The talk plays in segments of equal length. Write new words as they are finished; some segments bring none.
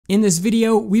In this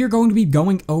video, we are going to be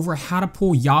going over how to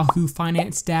pull Yahoo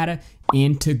Finance data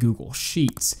into Google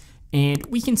Sheets. And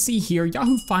we can see here,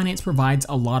 Yahoo Finance provides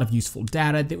a lot of useful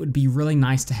data that would be really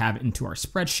nice to have into our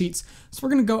spreadsheets. So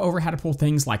we're going to go over how to pull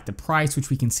things like the price, which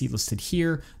we can see listed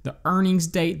here, the earnings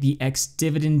date, the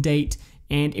ex-dividend date,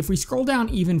 and if we scroll down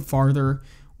even farther,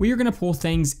 we are going to pull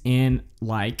things in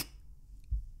like,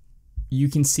 you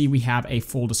can see we have a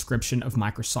full description of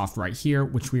Microsoft right here,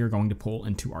 which we are going to pull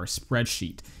into our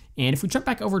spreadsheet. And if we jump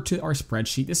back over to our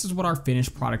spreadsheet, this is what our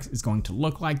finished product is going to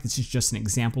look like. This is just an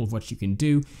example of what you can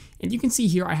do. And you can see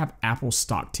here, I have Apple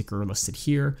stock ticker listed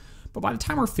here. But by the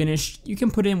time we're finished, you can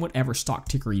put in whatever stock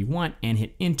ticker you want and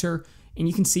hit enter. And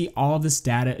you can see all of this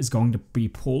data is going to be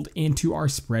pulled into our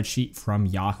spreadsheet from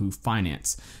Yahoo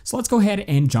Finance. So let's go ahead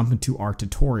and jump into our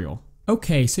tutorial.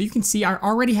 Okay, so you can see I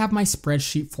already have my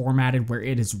spreadsheet formatted where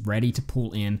it is ready to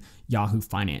pull in Yahoo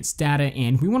Finance data,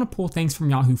 and we want to pull things from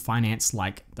Yahoo Finance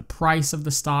like the price of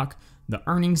the stock, the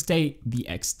earnings date, the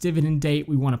ex-dividend date.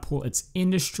 We want to pull its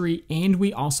industry, and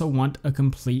we also want a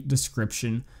complete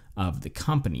description of the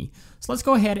company. So let's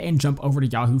go ahead and jump over to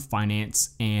Yahoo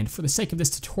Finance, and for the sake of this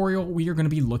tutorial, we are going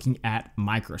to be looking at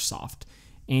Microsoft.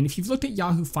 And if you've looked at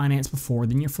Yahoo Finance before,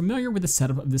 then you're familiar with the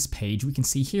setup of this page. We can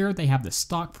see here they have the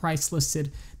stock price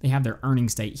listed, they have their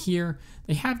earnings date here,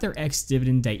 they have their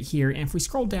ex-dividend date here, and if we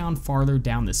scroll down farther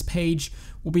down this page,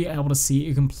 we'll be able to see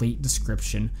a complete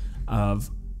description of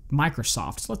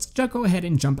Microsoft. So let's just go ahead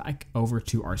and jump back over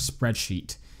to our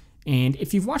spreadsheet. And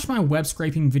if you've watched my web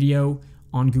scraping video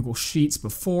on Google Sheets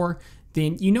before,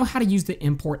 then you know how to use the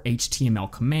import HTML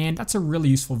command. That's a really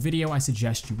useful video. I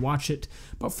suggest you watch it.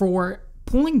 But for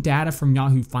pulling data from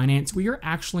Yahoo Finance, we are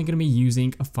actually going to be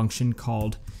using a function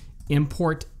called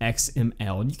import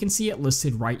XML. You can see it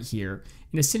listed right here.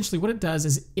 And essentially what it does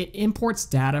is it imports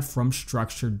data from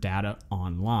structured data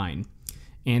online.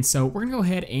 And so we're going to go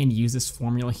ahead and use this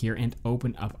formula here and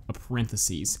open up a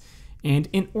parentheses. And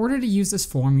in order to use this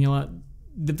formula,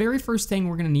 the very first thing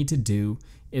we're going to need to do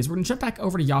is we're going to jump back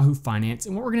over to Yahoo Finance,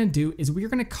 and what we're going to do is we're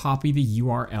going to copy the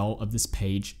URL of this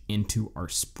page into our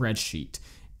spreadsheet.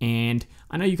 And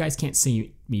I know you guys can't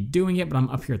see me doing it, but I'm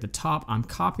up here at the top. I'm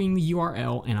copying the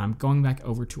URL and I'm going back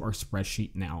over to our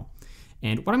spreadsheet now.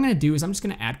 And what I'm going to do is I'm just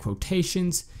going to add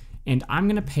quotations, and I'm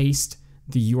going to paste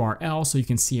the URL so you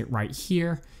can see it right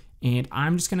here. And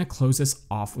I'm just going to close this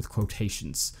off with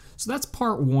quotations. So that's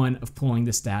part one of pulling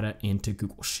this data into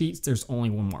Google Sheets. There's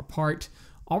only one more part.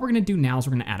 All we're going to do now is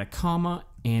we're going to add a comma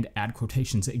and add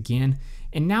quotations again.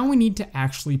 And now we need to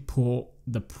actually pull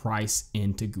the price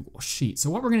into Google Sheets. So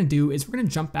what we're going to do is we're going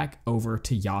to jump back over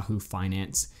to Yahoo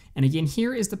Finance. And again,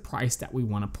 here is the price that we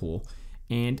want to pull.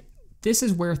 And this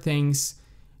is where things,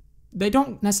 they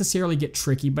don't necessarily get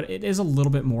tricky, but it is a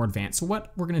little bit more advanced. So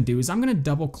what we're going to do is I'm going to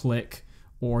double click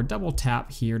or double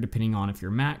tap here, depending on if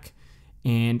you're Mac.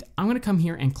 And I'm going to come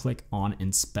here and click on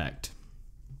inspect.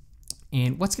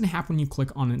 And what's going to happen when you click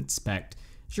on inspect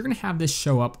is you're going to have this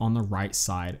show up on the right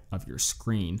side of your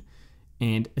screen.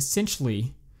 And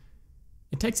essentially,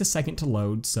 it takes a second to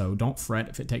load, so don't fret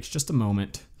if it takes just a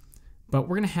moment. But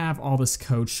we're going to have all this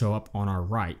code show up on our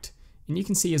right. And you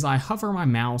can see as I hover my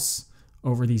mouse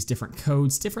over these different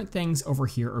codes, different things over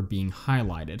here are being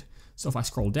highlighted. So if I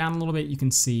scroll down a little bit, you can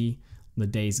see the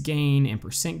day's gain and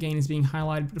percent gain is being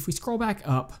highlighted. But if we scroll back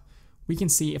up, we can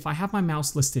see if I have my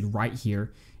mouse listed right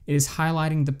here, it is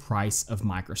highlighting the price of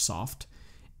Microsoft.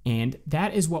 And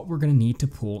that is what we're going to need to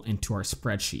pull into our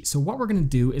spreadsheet. So what we're going to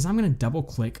do is I'm going to double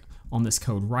click on this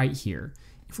code right here.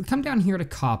 If we come down here to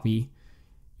copy,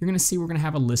 you're going to see we're going to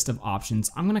have a list of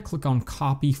options. I'm going to click on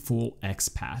copy full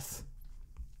XPath.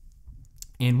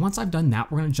 And once I've done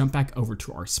that, we're going to jump back over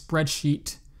to our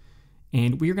spreadsheet,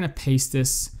 and we are going to paste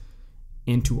this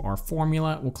into our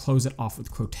formula. We'll close it off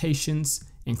with quotations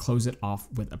and close it off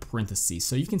with a parenthesis.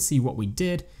 So you can see what we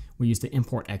did. We used the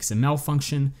import XML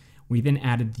function. We then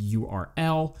added the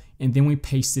URL, and then we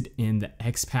pasted in the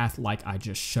XPath like I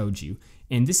just showed you.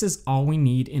 And this is all we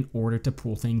need in order to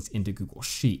pull things into Google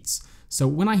Sheets. So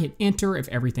when I hit enter, if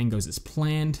everything goes as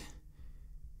planned,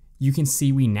 you can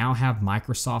see we now have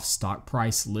Microsoft stock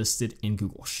price listed in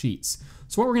Google Sheets.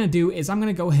 So what we're going to do is I'm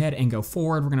going to go ahead and go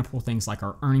forward. We're going to pull things like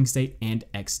our earnings date and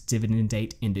ex-dividend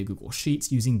date into Google Sheets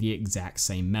using the exact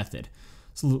same method.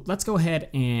 So let's go ahead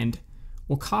and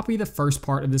we'll copy the first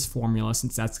part of this formula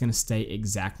since that's going to stay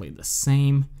exactly the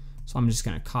same. So I'm just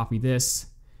going to copy this.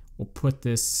 We'll put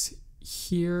this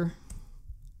here.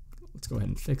 Let's go ahead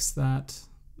and fix that.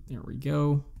 There we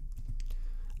go.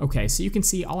 Okay, so you can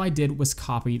see all I did was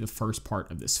copy the first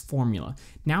part of this formula.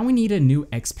 Now we need a new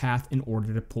XPath in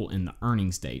order to pull in the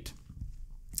earnings date.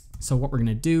 So what we're going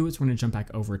to do is we're going to jump back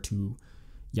over to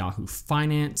Yahoo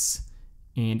Finance.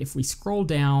 And if we scroll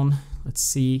down, let's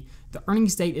see, the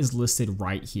earnings date is listed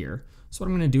right here. So what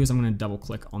I'm going to do is I'm going to double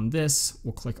click on this.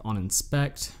 We'll click on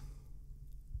inspect.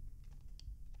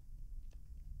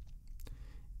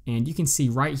 And you can see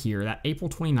right here that April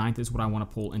 29th is what I want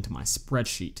to pull into my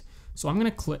spreadsheet. So I'm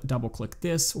going to double click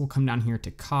this. We'll come down here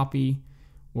to copy.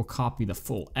 We'll copy the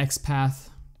full XPath.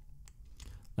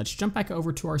 Let's jump back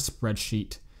over to our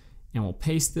spreadsheet and we'll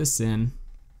paste this in.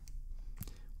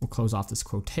 We'll close off this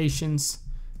quotations,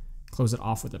 close it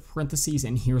off with the parentheses,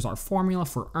 and here's our formula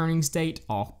for earnings date.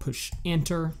 I'll push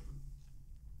enter.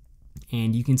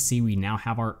 And you can see we now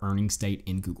have our earnings date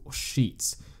in Google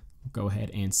Sheets. We'll go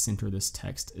ahead and center this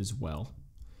text as well.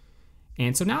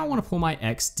 And so now I want to pull my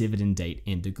X dividend date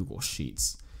into Google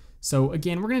Sheets. So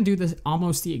again, we're going to do this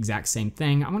almost the exact same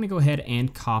thing. I'm going to go ahead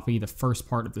and copy the first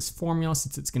part of this formula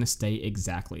since it's going to stay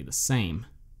exactly the same.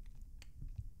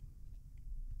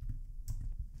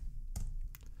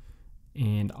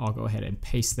 And I'll go ahead and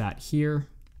paste that here.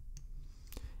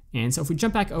 And so if we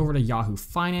jump back over to Yahoo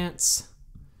Finance,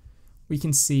 we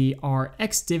can see our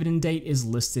X dividend date is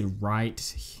listed right.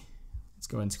 Let's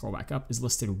go ahead and scroll back up, is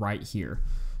listed right here.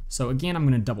 So again, I'm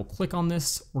going to double click on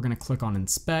this. We're going to click on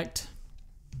inspect.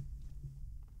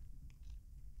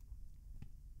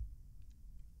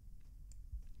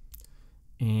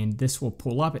 And this will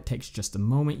pull up. It takes just a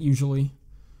moment usually.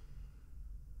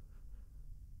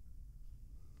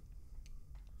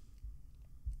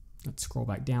 Let's scroll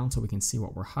back down so we can see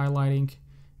what we're highlighting.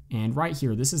 And right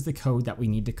here, this is the code that we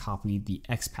need to copy the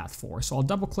XPath for. So I'll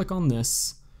double click on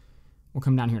this. We'll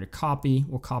come down here to copy.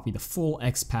 We'll copy the full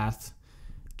XPath,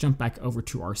 jump back over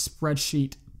to our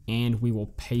spreadsheet, and we will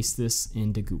paste this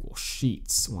into Google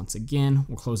Sheets. Once again,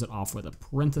 we'll close it off with a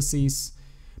parentheses.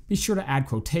 Be sure to add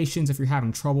quotations if you're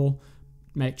having trouble.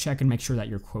 Check and make sure that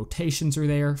your quotations are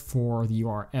there for the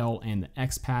URL and the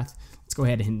XPath. Let's go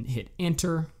ahead and hit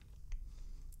enter.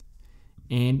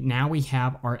 And now we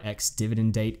have our X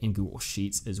dividend date in Google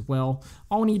Sheets as well.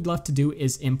 All we need left to do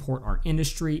is import our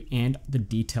industry and the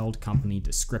detailed company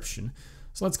description.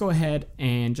 So let's go ahead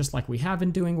and just like we have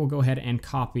been doing, we'll go ahead and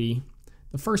copy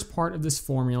the first part of this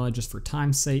formula just for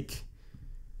time's sake.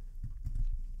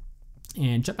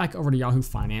 And jump back over to Yahoo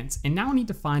Finance. And now I need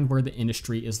to find where the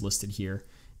industry is listed here.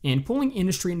 And pulling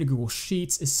industry into Google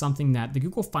Sheets is something that the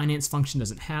Google Finance function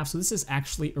doesn't have. So this is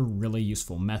actually a really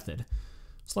useful method.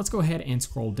 So let's go ahead and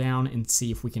scroll down and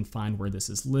see if we can find where this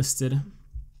is listed.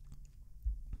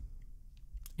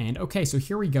 And okay, so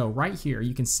here we go. Right here,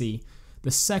 you can see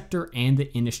the sector and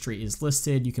the industry is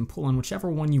listed. You can pull in whichever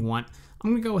one you want. I'm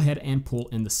going to go ahead and pull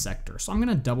in the sector. So I'm going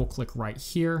to double click right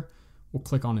here. We'll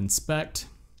click on inspect.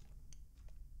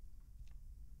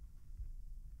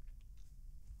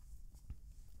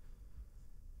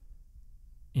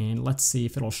 And let's see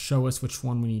if it'll show us which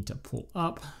one we need to pull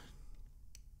up.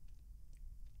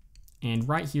 And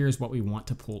right here is what we want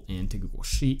to pull into Google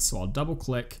Sheets. So I'll double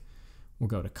click. We'll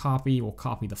go to copy. We'll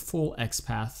copy the full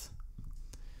XPath.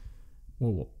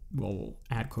 We'll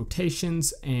add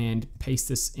quotations and paste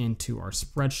this into our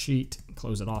spreadsheet.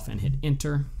 Close it off and hit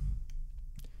enter.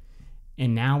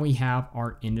 And now we have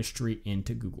our industry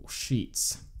into Google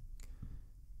Sheets.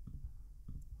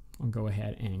 I'll go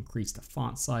ahead and increase the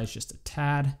font size just a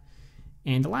tad.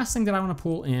 And the last thing that I want to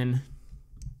pull in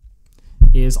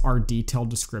is our detailed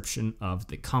description of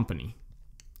the company.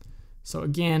 So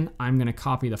again, I'm going to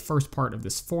copy the first part of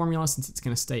this formula since it's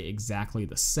going to stay exactly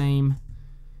the same.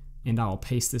 And I'll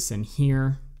paste this in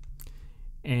here.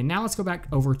 And now let's go back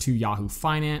over to Yahoo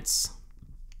Finance.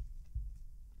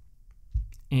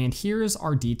 And here's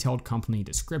our detailed company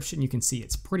description. You can see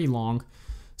it's pretty long.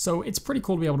 So it's pretty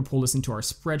cool to be able to pull this into our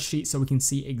spreadsheet so we can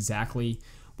see exactly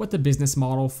what the business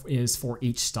model is for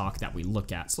each stock that we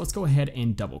look at. So let's go ahead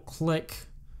and double click.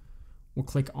 We'll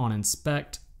click on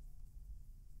inspect.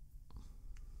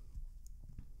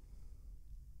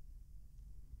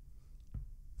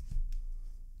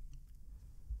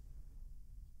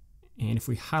 And if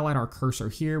we highlight our cursor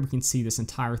here, we can see this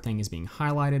entire thing is being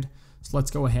highlighted. So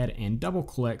let's go ahead and double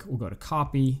click. We'll go to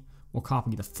copy. We'll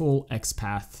copy the full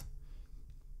XPath.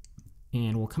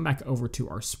 And we'll come back over to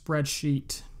our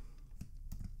spreadsheet.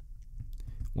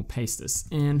 We'll paste this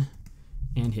in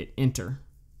and hit enter.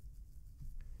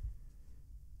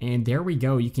 And there we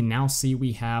go. You can now see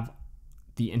we have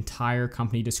the entire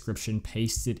company description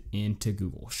pasted into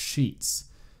Google Sheets.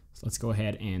 So let's go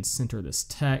ahead and center this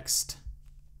text.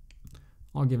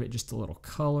 I'll give it just a little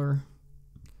color.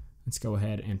 Let's go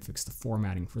ahead and fix the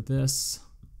formatting for this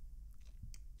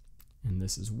and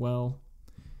this as well.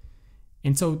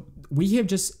 And so we have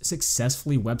just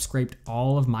successfully web scraped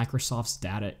all of Microsoft's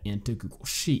data into Google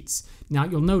Sheets. Now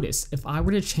you'll notice if I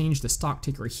were to change the stock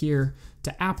ticker here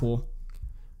to Apple,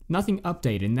 nothing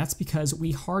updated, and that's because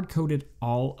we hard coded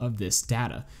all of this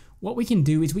data. What we can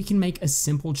do is we can make a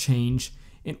simple change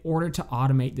in order to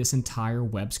automate this entire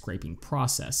web scraping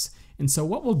process. And so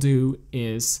what we'll do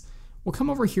is we'll come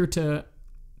over here to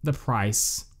the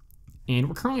price, and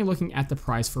we're currently looking at the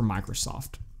price for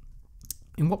Microsoft.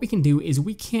 And what we can do is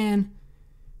we can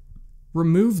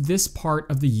remove this part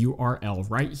of the URL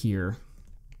right here,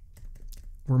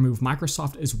 remove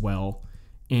Microsoft as well,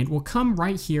 and we'll come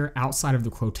right here outside of the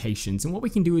quotations. And what we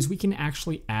can do is we can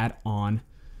actually add on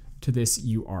to this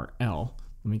URL.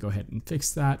 Let me go ahead and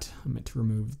fix that. I meant to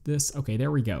remove this. Okay, there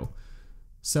we go.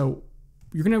 So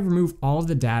you're going to remove all of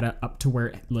the data up to where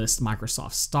it lists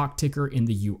Microsoft stock ticker in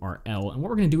the URL. And what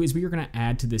we're going to do is we are going to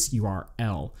add to this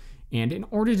URL. And in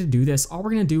order to do this, all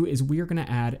we're going to do is we are going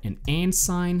to add an and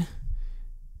sign.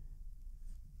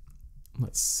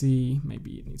 Let's see,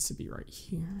 maybe it needs to be right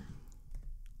here.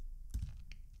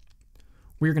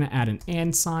 We're going to add an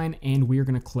and sign, and we're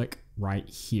going to click right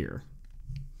here.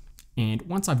 And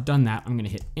once I've done that, I'm going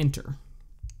to hit enter.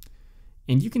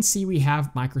 And you can see we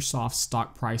have Microsoft's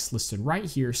stock price listed right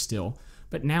here still.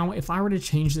 But now if I were to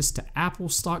change this to Apple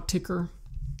stock ticker,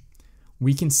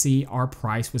 we can see our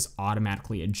price was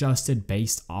automatically adjusted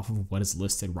based off of what is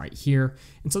listed right here.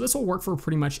 And so this will work for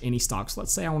pretty much any stock. So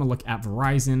let's say I want to look at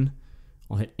Verizon.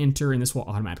 I'll hit enter and this will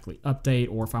automatically update.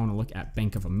 Or if I want to look at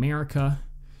Bank of America,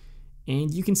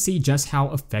 and you can see just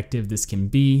how effective this can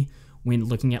be when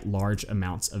looking at large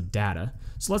amounts of data.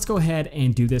 So let's go ahead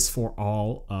and do this for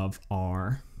all of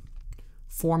our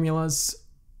formulas.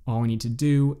 All we need to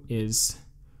do is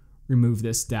remove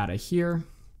this data here.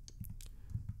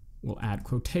 We'll add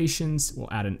quotations,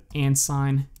 we'll add an and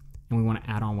sign, and we want to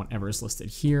add on whatever is listed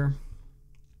here.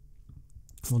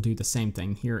 We'll do the same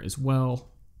thing here as well.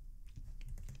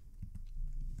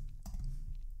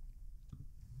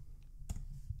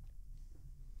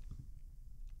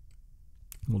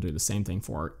 We'll do the same thing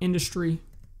for our industry.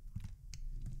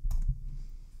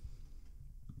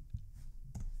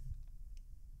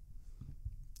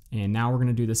 And now we're going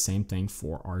to do the same thing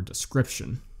for our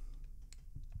description.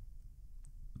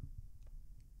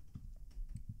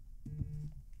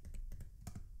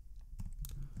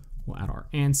 We'll add our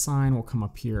and sign. We'll come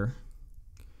up here,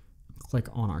 click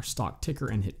on our stock ticker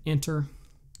and hit enter.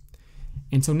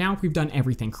 And so now if we've done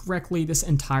everything correctly, this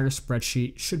entire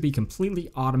spreadsheet should be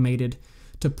completely automated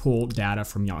to pull data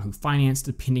from Yahoo Finance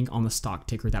depending on the stock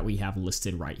ticker that we have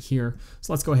listed right here.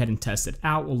 So let's go ahead and test it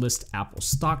out. We'll list Apple's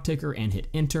stock ticker and hit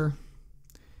enter.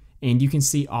 And you can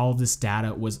see all of this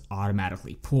data was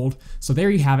automatically pulled. So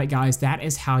there you have it, guys. That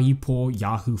is how you pull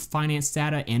Yahoo Finance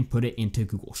data and put it into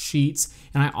Google Sheets.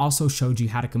 And I also showed you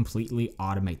how to completely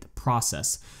automate the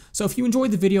process. So if you enjoyed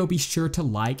the video, be sure to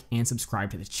like and subscribe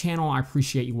to the channel. I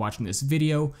appreciate you watching this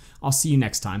video. I'll see you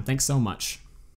next time. Thanks so much.